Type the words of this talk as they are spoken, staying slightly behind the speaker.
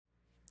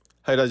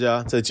嗨，大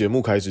家！在节目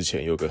开始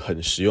前，有个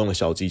很实用的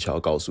小技巧要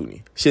告诉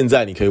你。现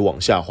在你可以往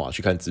下滑去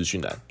看资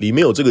讯栏，里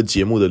面有这个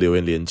节目的留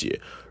言连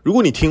结。如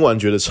果你听完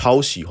觉得超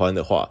喜欢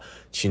的话，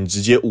请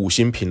直接5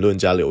星评论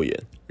加留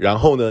言。然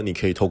后呢，你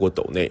可以透过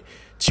抖内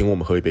请我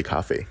们喝一杯咖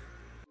啡。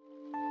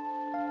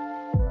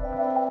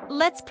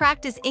Let's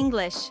practice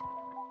English.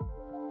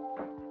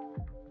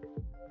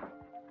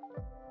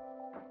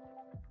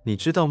 你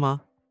知道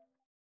吗？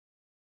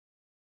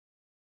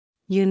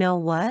 You know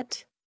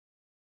what?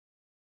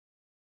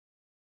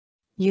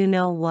 You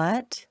know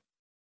what?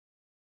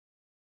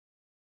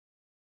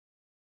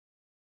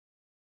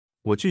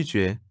 我拒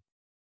绝。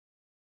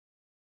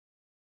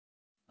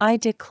I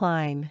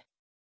decline.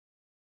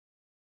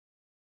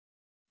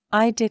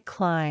 I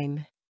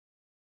decline.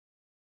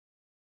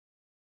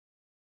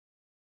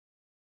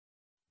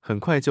 很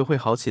快就会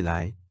好起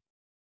来。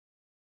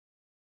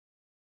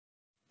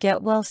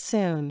Get well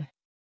soon.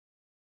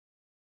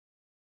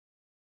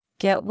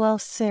 Get well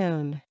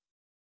soon.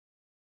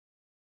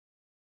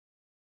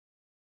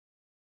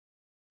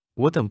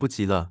 我等不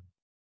及了。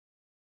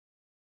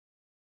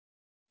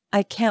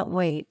I can't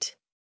wait.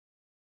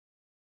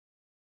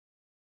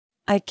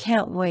 I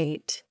can't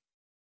wait.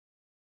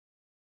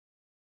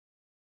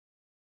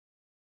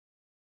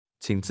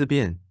 请自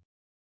便。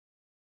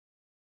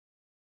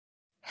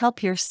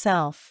Help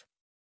yourself.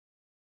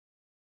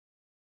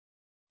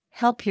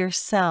 Help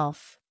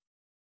yourself.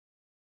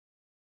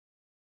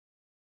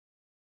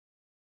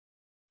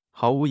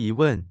 毫无疑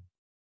问。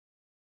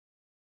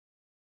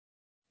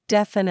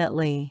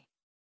Definitely.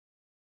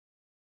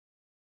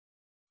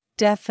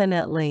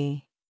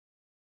 Definitely.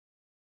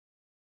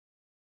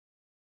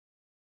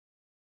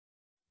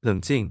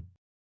 冷静。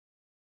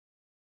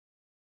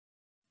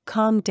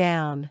Calm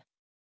down.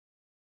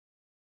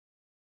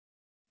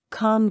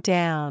 Calm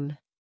down.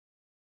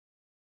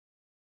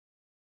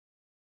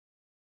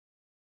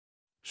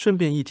 顺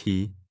便一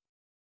提。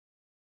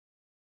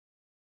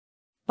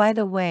By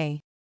the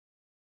way.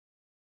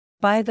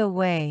 By the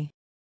way.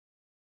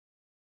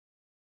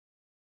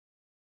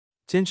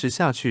 坚持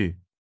下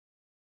去。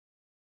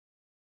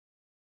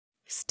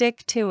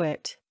Stick to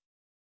it.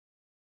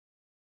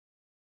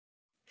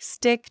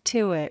 Stick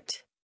to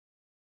it.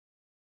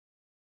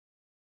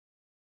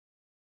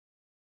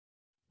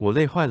 我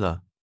累坏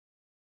了。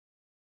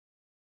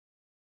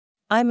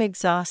I'm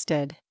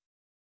exhausted.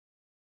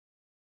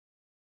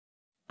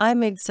 I'm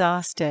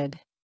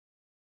exhausted.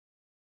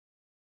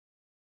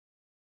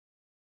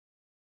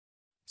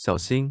 小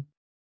心。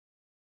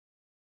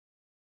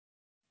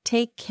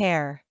Take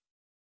care.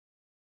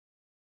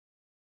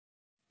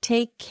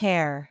 Take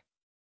care.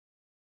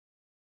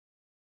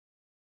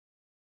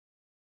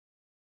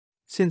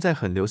 现在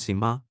很流行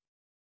吗？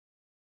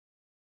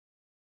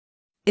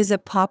 Is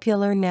it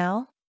popular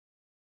now?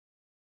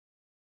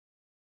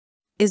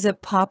 Is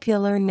it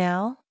popular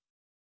now?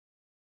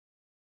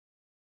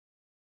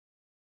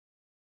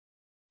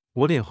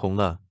 我脸红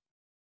了。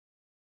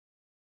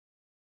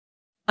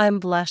I'm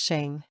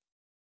blushing.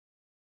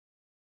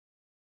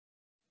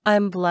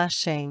 I'm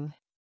blushing.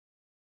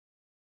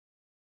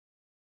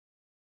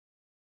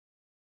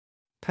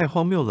 太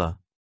荒谬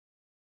了。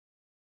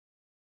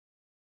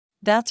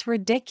That's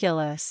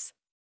ridiculous.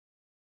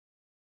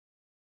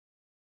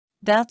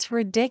 That's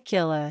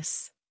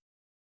ridiculous.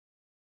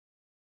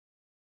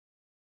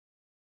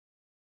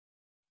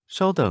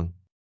 稍等。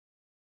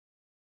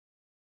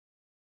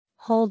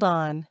Hold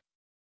on.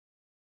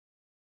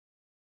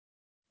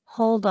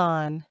 Hold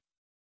on.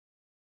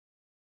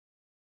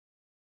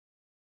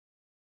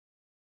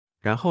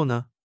 然后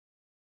呢？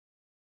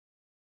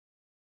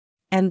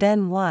 And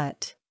then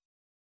what?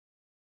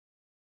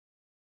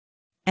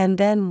 And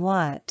then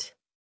what?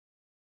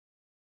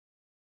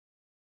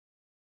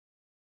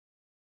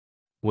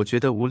 我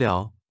觉得无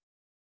聊。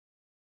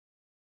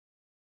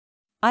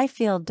I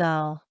feel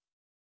dull.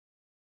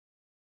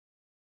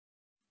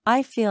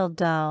 I feel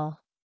dull.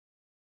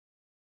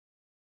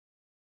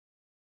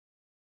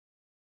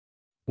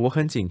 我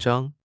很紧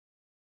张。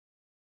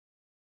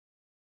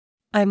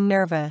I'm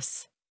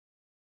nervous.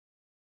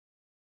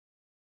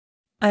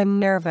 I'm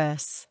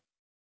nervous.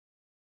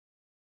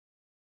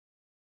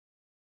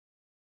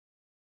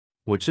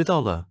 我知道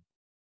了。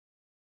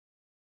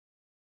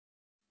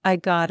I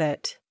got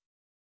it.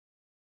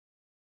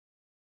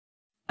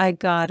 I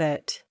got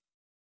it.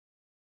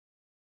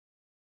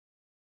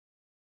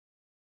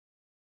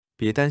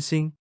 别担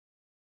心。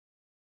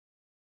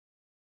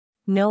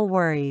No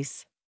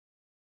worries.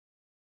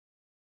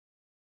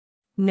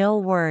 No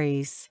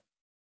worries.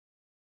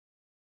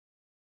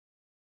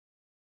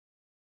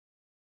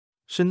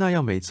 是那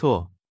样没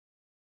错。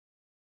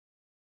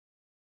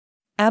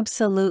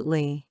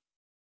Absolutely.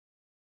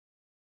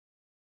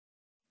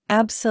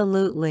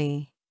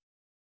 Absolutely.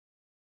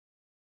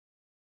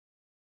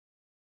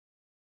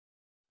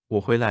 我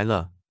回来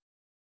了。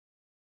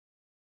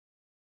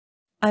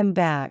I'm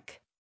back.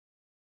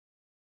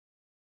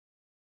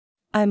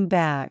 I'm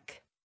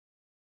back.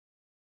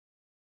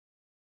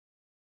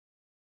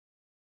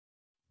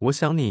 我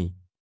想你。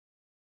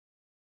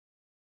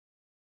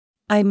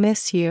I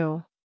miss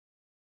you.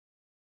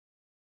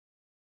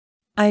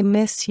 I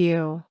miss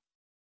you.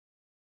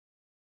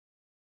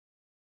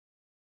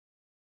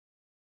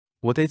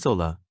 我得走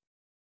了。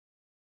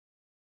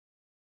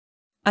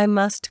I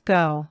must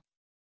go.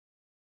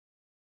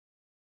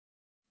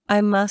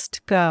 I must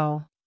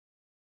go.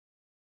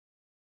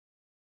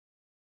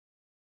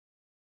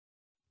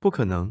 不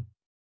可能。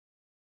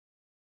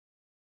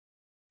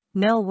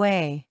No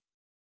way.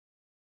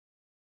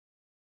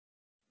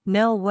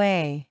 No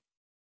way.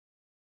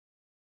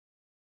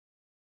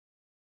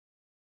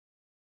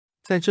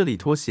 在这里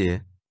脱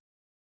鞋。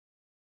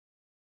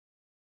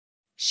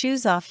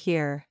Shoes off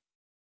here.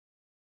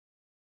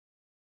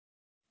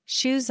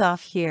 Shoes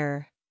off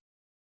here.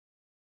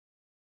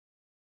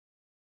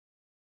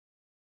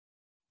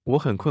 我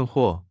很困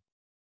惑。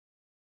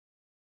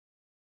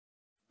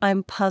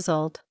I'm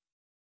puzzled.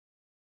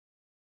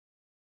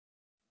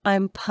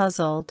 I'm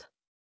puzzled.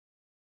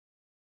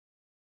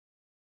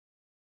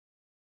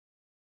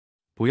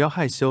 不要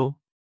害羞。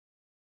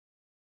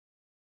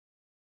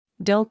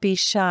Don't be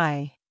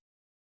shy.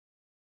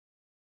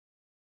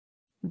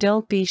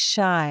 Don't be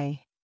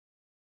shy.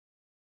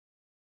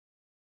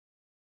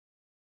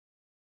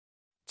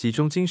 集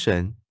中精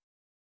神。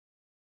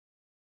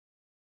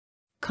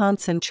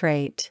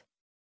Concentrate.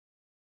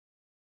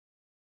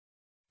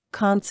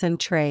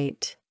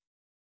 Concentrate.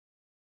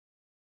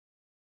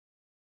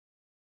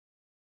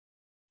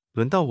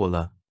 轮到我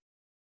了。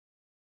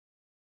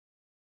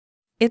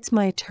It's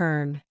my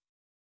turn.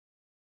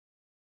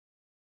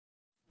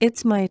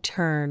 It's my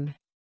turn.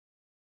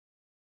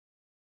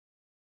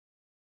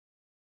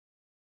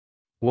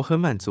 我很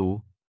满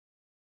足。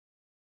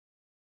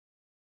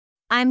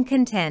I'm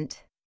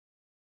content.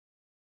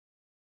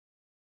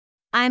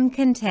 I'm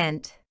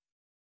content.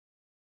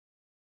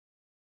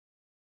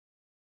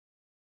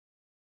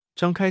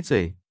 张开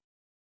嘴。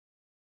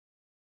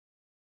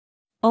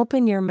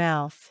Open your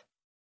mouth.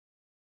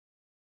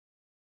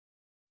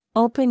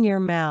 Open your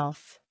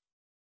mouth.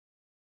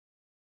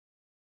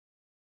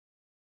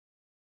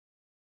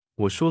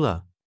 我输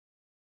了。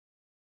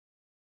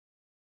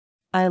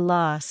I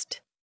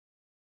lost.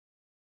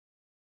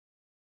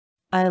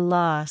 I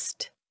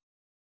lost.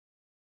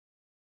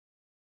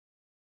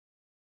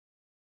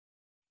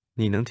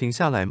 你能停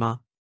下来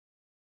吗？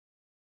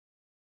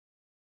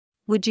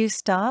 Would you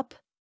stop?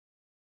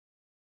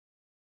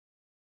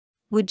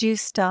 Would you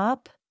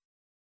stop?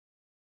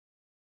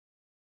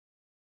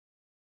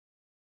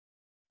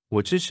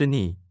 我支持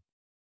你。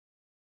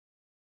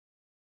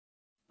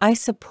I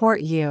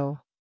support you.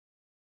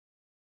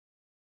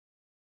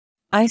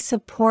 I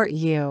support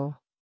you.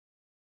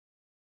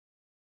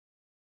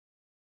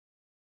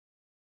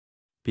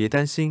 别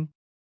担心。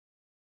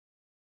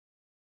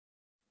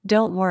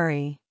Don't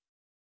worry.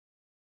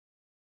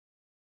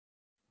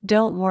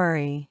 Don't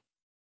worry.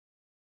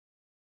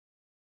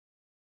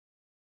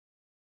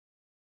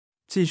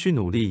 继续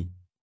努力。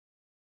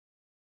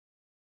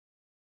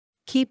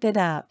Keep it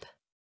up.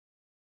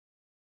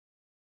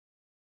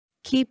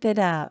 Keep it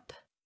up.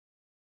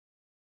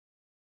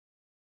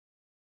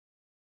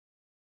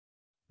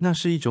 那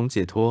是一种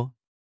解脱。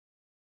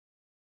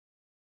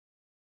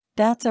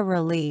That's a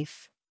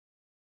relief.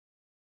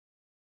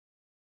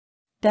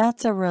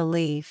 That's a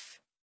relief.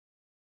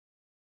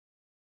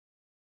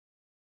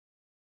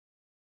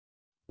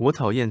 我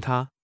讨厌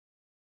它。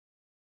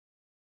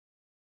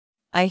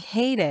I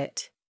hate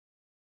it.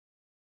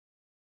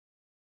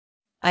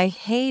 I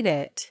hate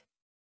it.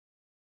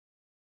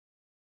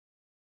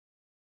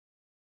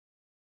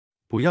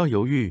 不要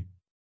犹豫。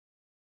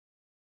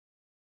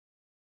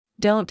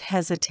Don't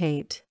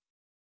hesitate.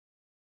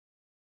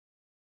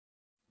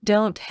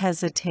 Don't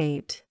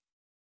hesitate.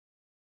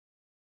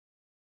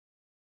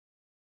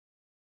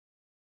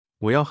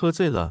 我要喝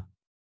醉了。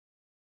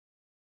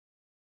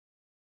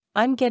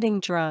I'm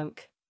getting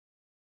drunk.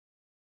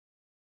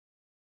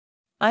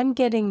 I'm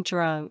getting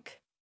drunk.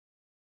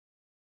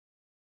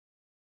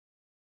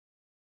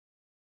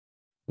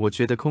 我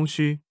觉得空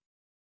虚。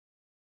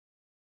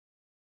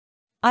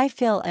I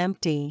feel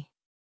empty.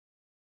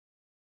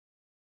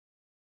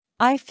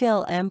 I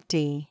feel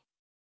empty.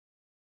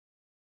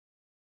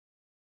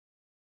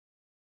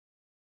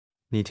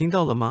 你听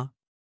到了吗？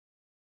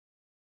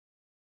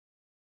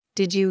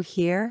 Did you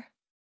hear?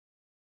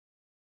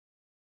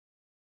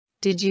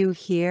 Did you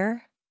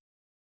hear?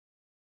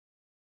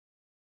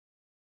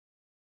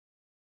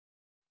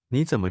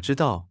 你怎么知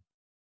道？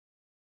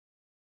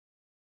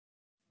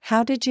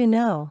 How did you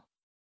know?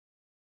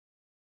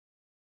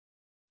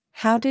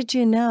 How did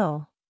you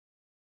know?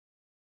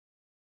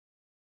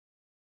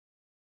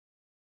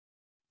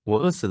 我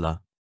饿死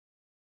了。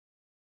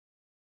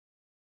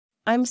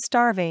I'm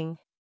starving.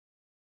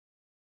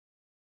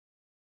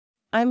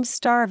 I'm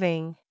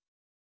starving.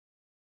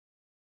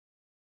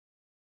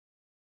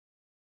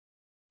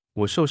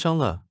 我受伤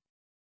了。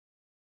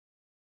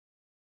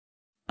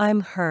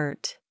I'm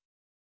hurt.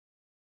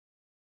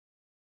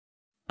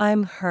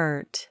 I'm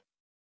hurt.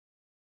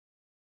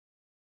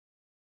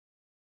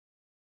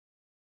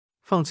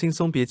 放轻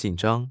松，别紧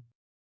张。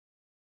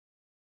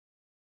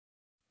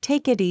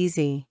Take it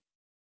easy.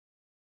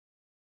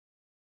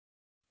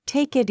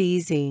 Take it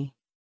easy.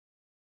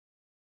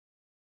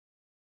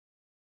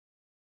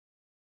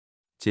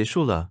 结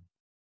束了。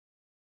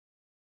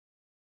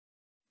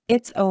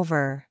It's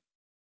over.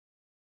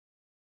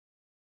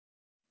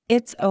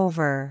 It's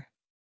over.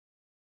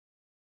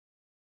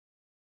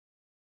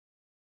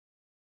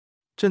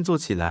 振作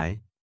起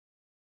来。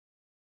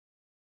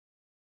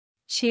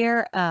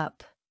Cheer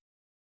up.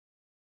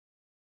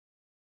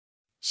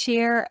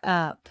 Cheer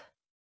up.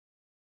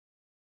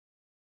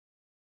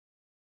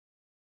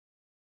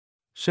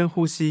 深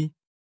呼吸。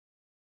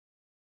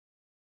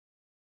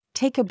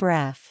Take a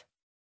breath.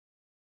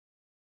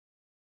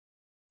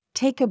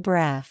 Take a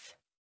breath.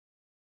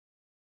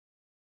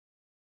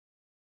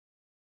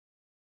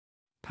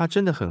 他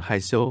真的很害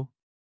羞。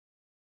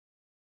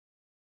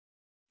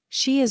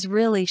She is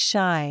really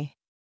shy.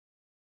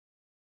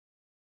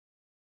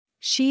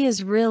 She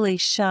is really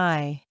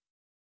shy.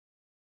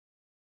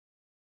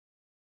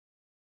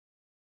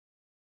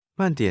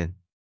 慢点。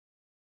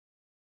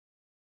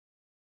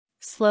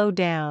Slow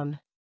down.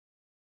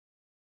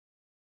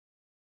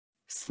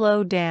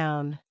 Slow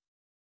down.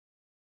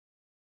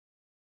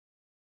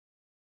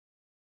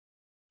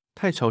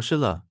 太潮湿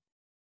了。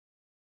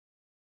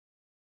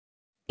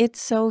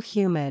It's so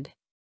humid.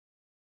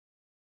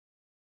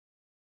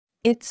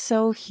 It's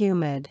so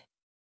humid.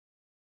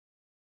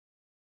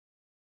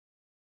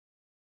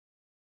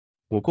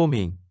 我过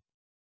敏。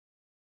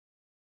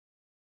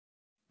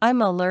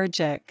I'm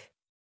allergic.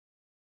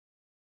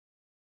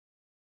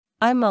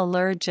 I'm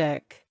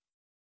allergic.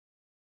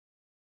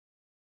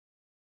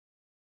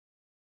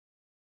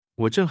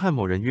 我正和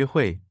某人约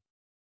会。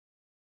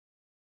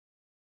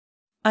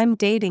I'm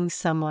dating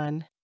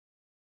someone.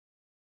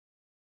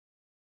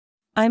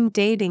 I'm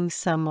dating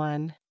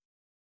someone.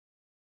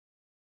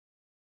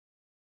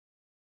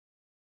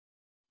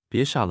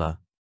 别傻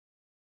了。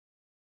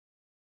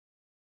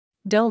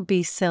Don't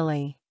be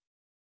silly.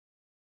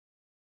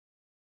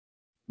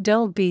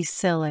 Don't be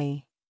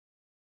silly.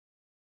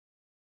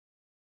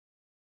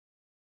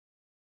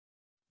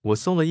 我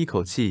松了一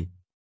口气。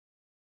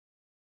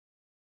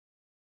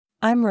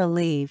I'm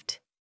relieved.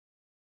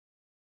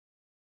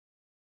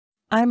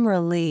 I'm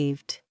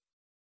relieved.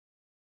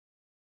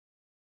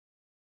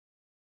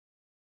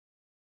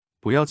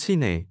 不要气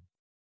馁。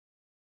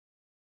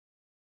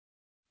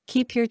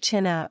Keep your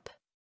chin up.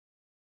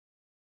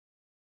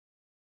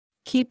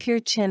 Keep your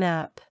chin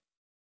up.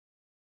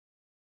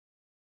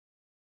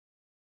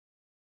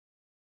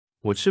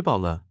 我吃饱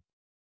了。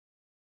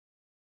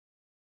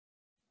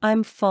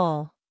I'm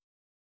full.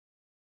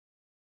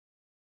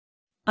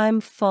 I'm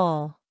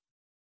full.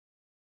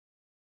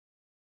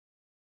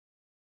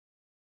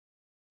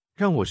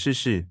 让我试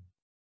试。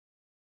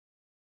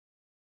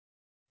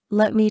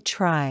Let me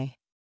try.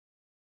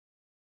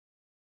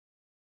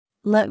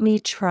 Let me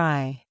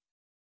try.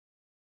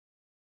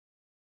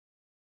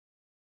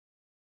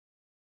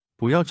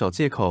 不要找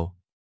借口。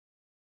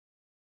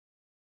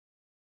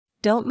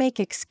Don't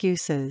make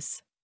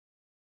excuses.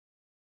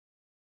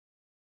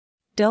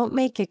 Don't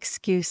make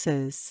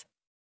excuses.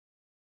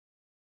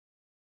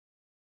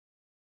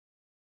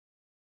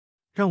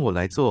 让我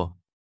来做。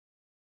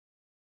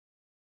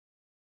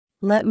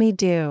Let me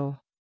do.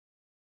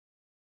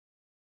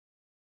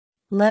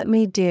 Let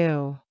me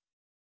do.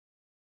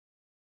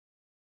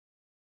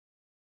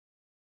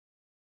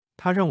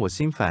 他让我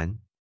心烦。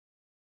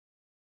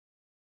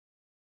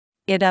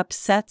It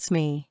upsets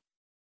me.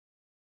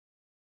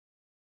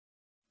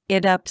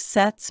 It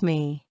upsets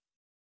me.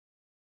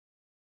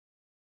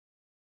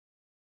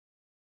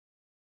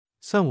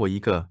 算我一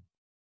个。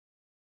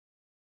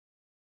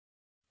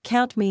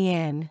Count me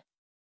in.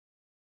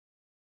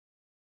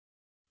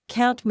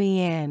 Count me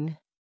in.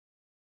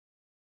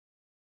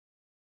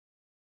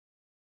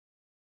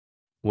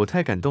 我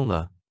太感动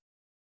了。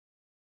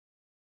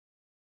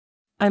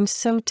I'm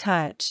so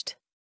touched.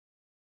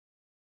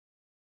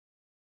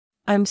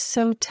 I'm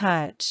so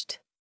touched.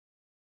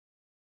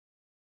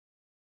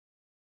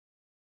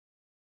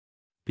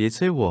 别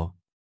催我。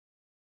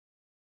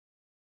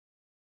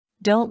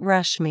Don't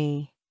rush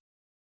me.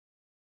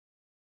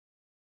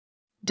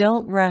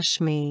 Don't rush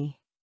me.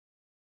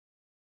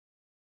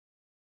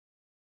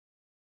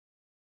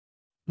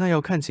 那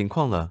要看情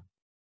况了。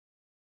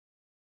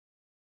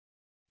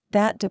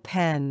That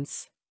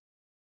depends.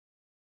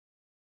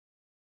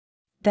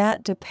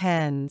 That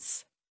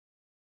depends.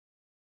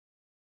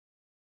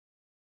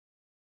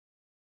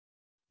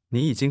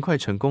 你已经快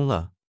成功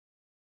了。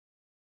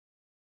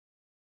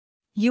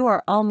You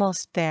are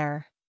almost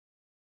there.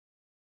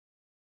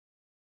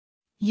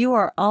 You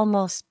are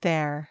almost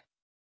there.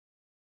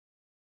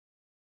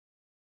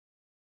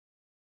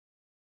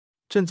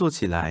 振作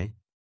起来。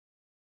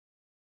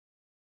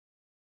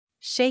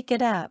Shake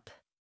it up.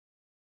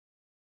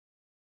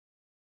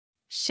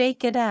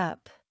 Shake it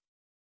up.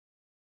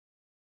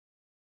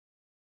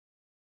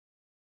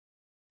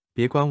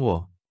 别管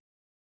我。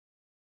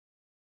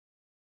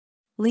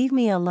Leave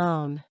me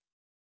alone.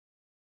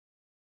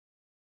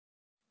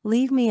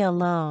 Leave me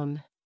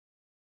alone.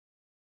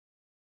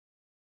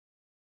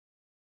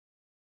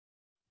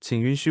 请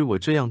允许我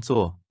这样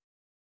做。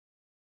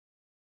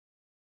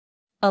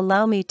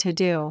Allow me to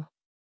do.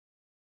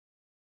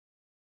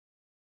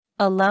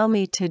 Allow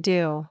me to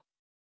do.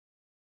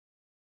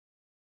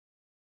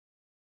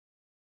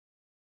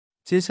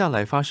 接下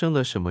来发生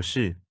了什么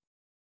事？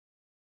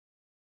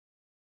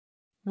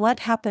 What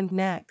happened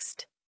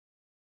next?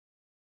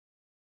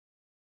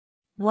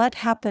 What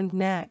happened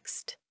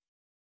next?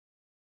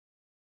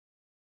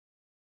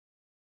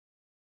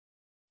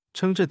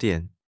 撑着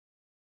点，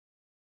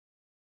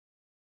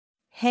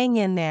 Hang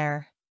in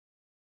there.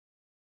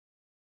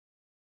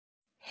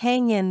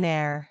 Hang in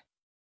there.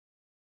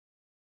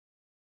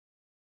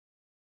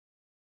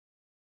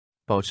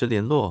 保持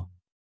联络，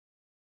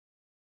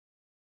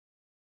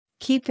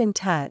 Keep in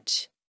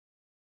touch.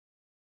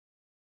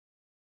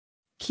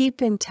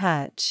 Keep in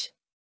touch.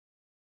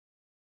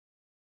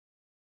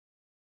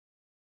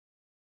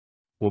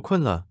 我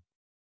困了，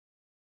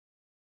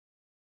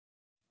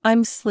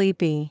 I'm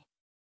sleepy.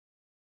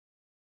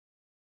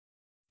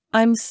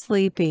 I'm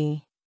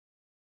sleepy.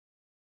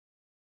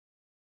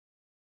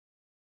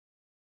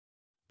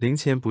 零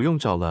钱不用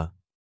找了，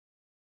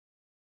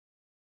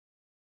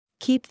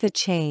 Keep the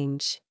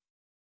change.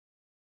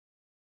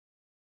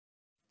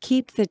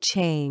 Keep the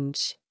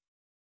change.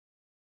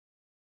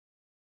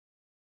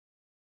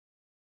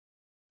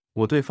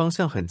 我对方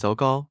向很糟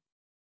糕，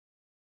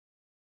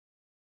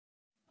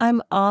 I'm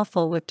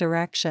awful with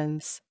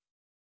directions.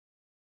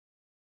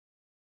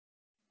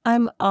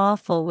 I'm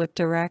awful with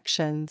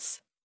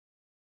directions.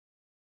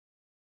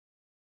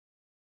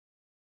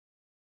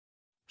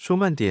 说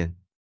慢点，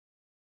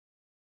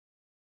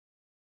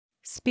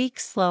 Speak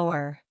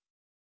slower.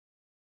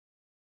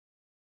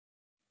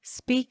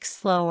 Speak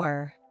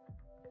slower.